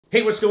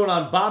Hey, what's going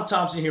on? Bob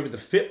Thompson here with the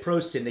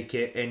FitPros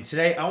Syndicate, and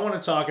today I want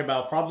to talk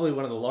about probably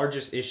one of the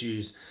largest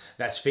issues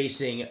that's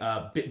facing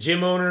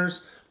gym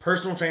owners,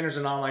 personal trainers,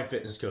 and online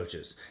fitness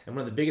coaches. And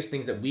one of the biggest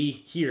things that we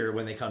hear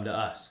when they come to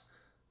us,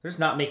 they're just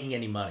not making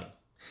any money.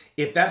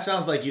 If that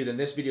sounds like you, then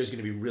this video is going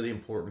to be really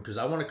important because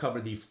I want to cover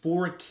the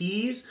 4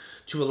 keys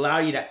to allow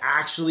you to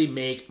actually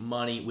make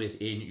money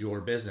within your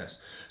business.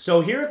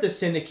 So here at the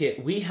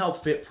Syndicate, we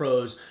help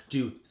FitPros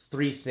do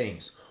 3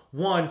 things.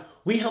 1,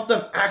 we help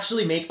them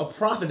actually make a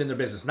profit in their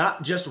business,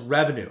 not just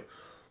revenue.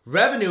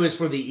 Revenue is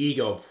for the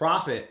ego.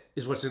 Profit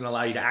is what's going to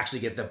allow you to actually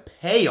get the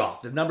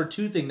payoff. The number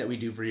 2 thing that we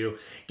do for you,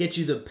 get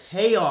you the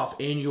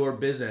payoff in your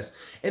business.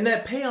 And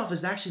that payoff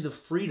is actually the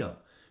freedom.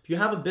 If you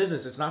have a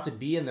business, it's not to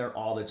be in there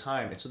all the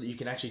time. It's so that you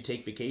can actually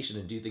take vacation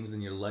and do things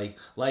in your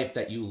life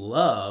that you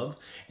love.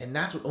 And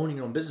that's what owning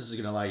your own business is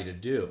going to allow you to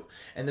do.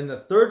 And then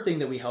the 3rd thing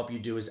that we help you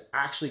do is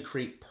actually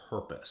create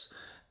purpose.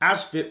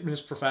 As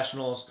fitness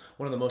professionals,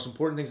 one of the most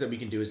important things that we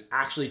can do is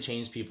actually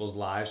change people's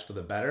lives for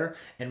the better.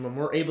 And when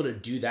we're able to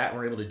do that,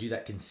 we're able to do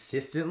that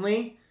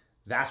consistently,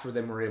 that's where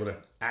then we're able to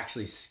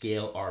actually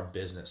scale our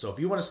business. So if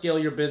you want to scale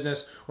your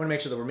business, we want to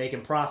make sure that we're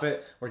making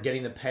profit, we're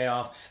getting the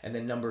payoff, and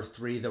then number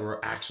 3, that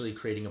we're actually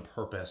creating a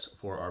purpose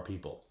for our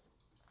people.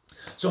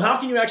 So how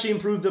can you actually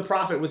improve the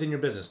profit within your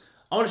business?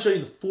 I want to show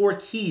you the 4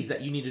 keys that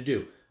you need to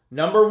do.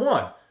 Number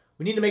 1,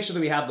 we need to make sure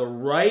that we have the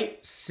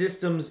right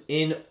systems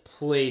in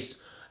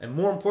place. And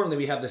more importantly,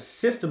 we have the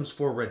systems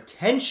for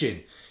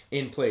retention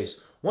in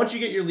place. Once you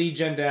get your lead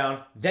gen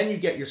down, then you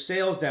get your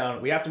sales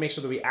down, we have to make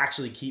sure that we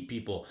actually keep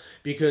people.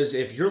 Because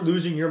if you're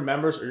losing your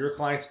members or your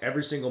clients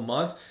every single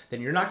month, then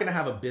you're not gonna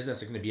have a business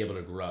that's gonna be able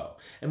to grow.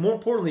 And more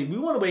importantly, we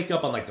wanna wake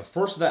up on like the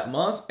 1st of that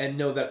month and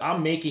know that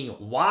I'm making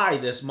Y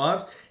this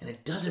month, and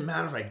it doesn't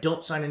matter if I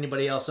don't sign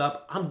anybody else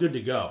up, I'm good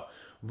to go.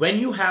 When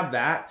you have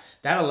that,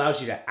 that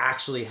allows you to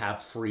actually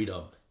have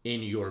freedom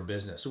in your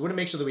business. So we want to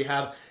make sure that we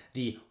have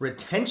the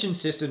retention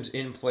systems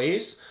in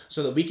place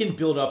so that we can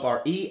build up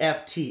our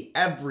EFT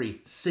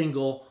every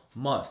single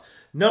month.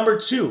 Number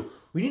 2,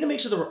 we need to make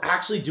sure that we're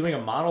actually doing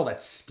a model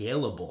that's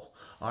scalable.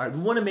 All right, we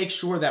want to make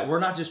sure that we're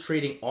not just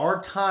trading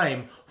our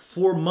time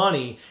for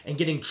money and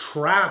getting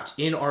trapped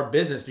in our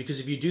business,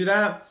 because if you do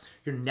that,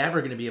 you're never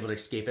going to be able to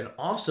escape. And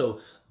also,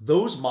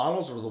 those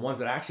models are the ones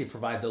that actually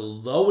provide the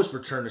lowest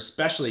return,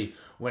 especially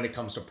when it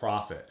comes to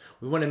profit.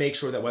 We want to make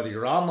sure that whether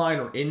you're online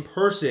or in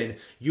person,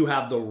 you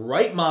have the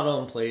right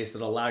model in place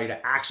that allow you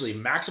to actually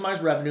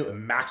maximize revenue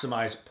and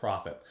maximize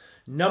profit.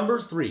 Number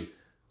 3,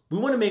 we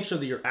want to make sure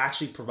that you're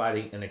actually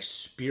providing an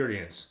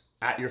experience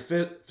at your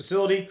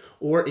facility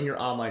or in your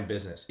online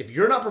business. If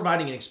you're not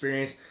providing an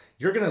experience,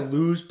 you're going to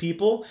lose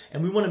people,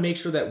 and we want to make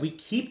sure that we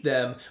keep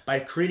them by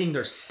creating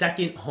their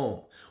second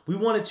home. We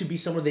want it to be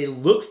somewhere they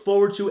look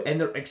forward to and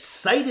they're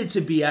excited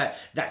to be at,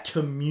 that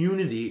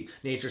community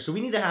nature. So we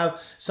need to have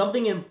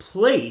something in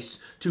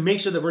place to make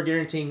sure that we're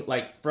guaranteeing,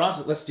 like for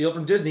us, let's steal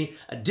from Disney,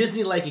 a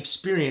Disney-like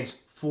experience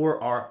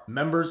for our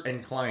members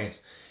and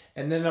clients.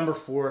 And then number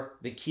 4,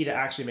 the key to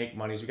actually make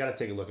money is we got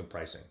to take a look at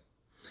pricing.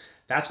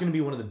 That's going to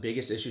be one of the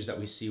biggest issues that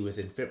we see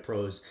within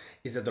FitPros,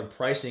 is that their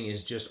pricing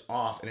is just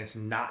off and it's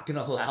not going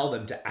to allow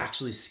them to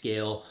actually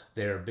scale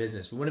their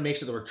business. We want to make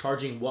sure that we're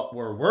charging what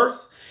we're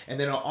worth, and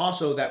then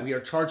also that we are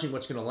charging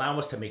what's going to allow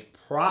us to make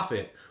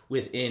profit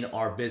within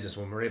our business.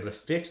 When we're able to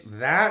fix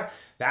that,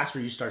 that's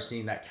where you start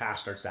seeing that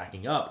cash start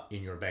stacking up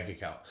in your bank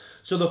account.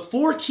 So the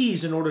 4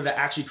 keys in order to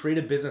actually create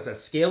a business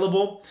that's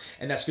scalable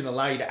and that's going to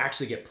allow you to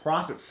actually get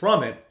profit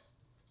from it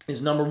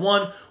is number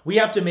 1, we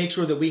have to make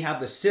sure that we have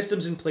the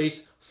systems in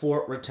place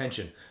for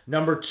retention.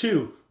 Number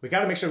 2, we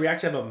got to make sure we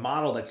actually have a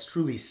model that's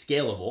truly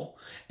scalable.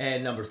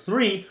 And number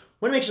 3, we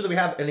want to make sure that we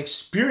have an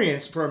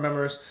experience for our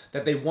members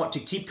that they want to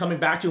keep coming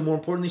back to, and more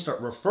importantly,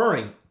 start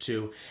referring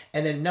to.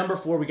 And then number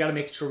 4, we got to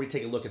make sure we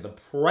take a look at the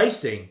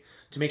pricing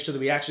to make sure that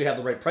we actually have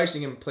the right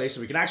pricing in place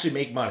so we can actually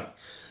make money.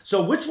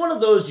 So which one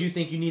of those do you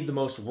think you need the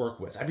most work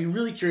with? I'd be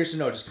really curious to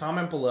know. Just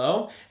comment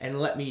below and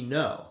let me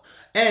know.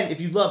 And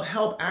if you'd love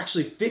help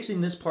actually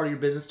fixing this part of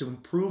your business to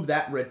improve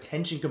that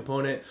retention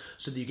component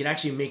so that you can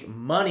actually make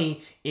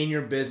money in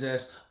your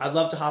business, I'd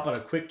love to hop on a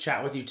quick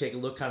chat with you, take a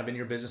look kind of in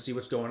your business, see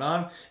what's going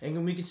on, and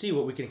then we can see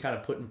what we can kind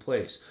of put in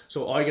place.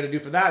 So all you got to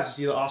do for that is just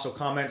either also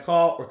comment,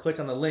 call, or click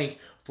on the link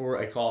for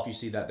a call if you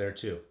see that there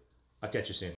too. I'll catch you soon.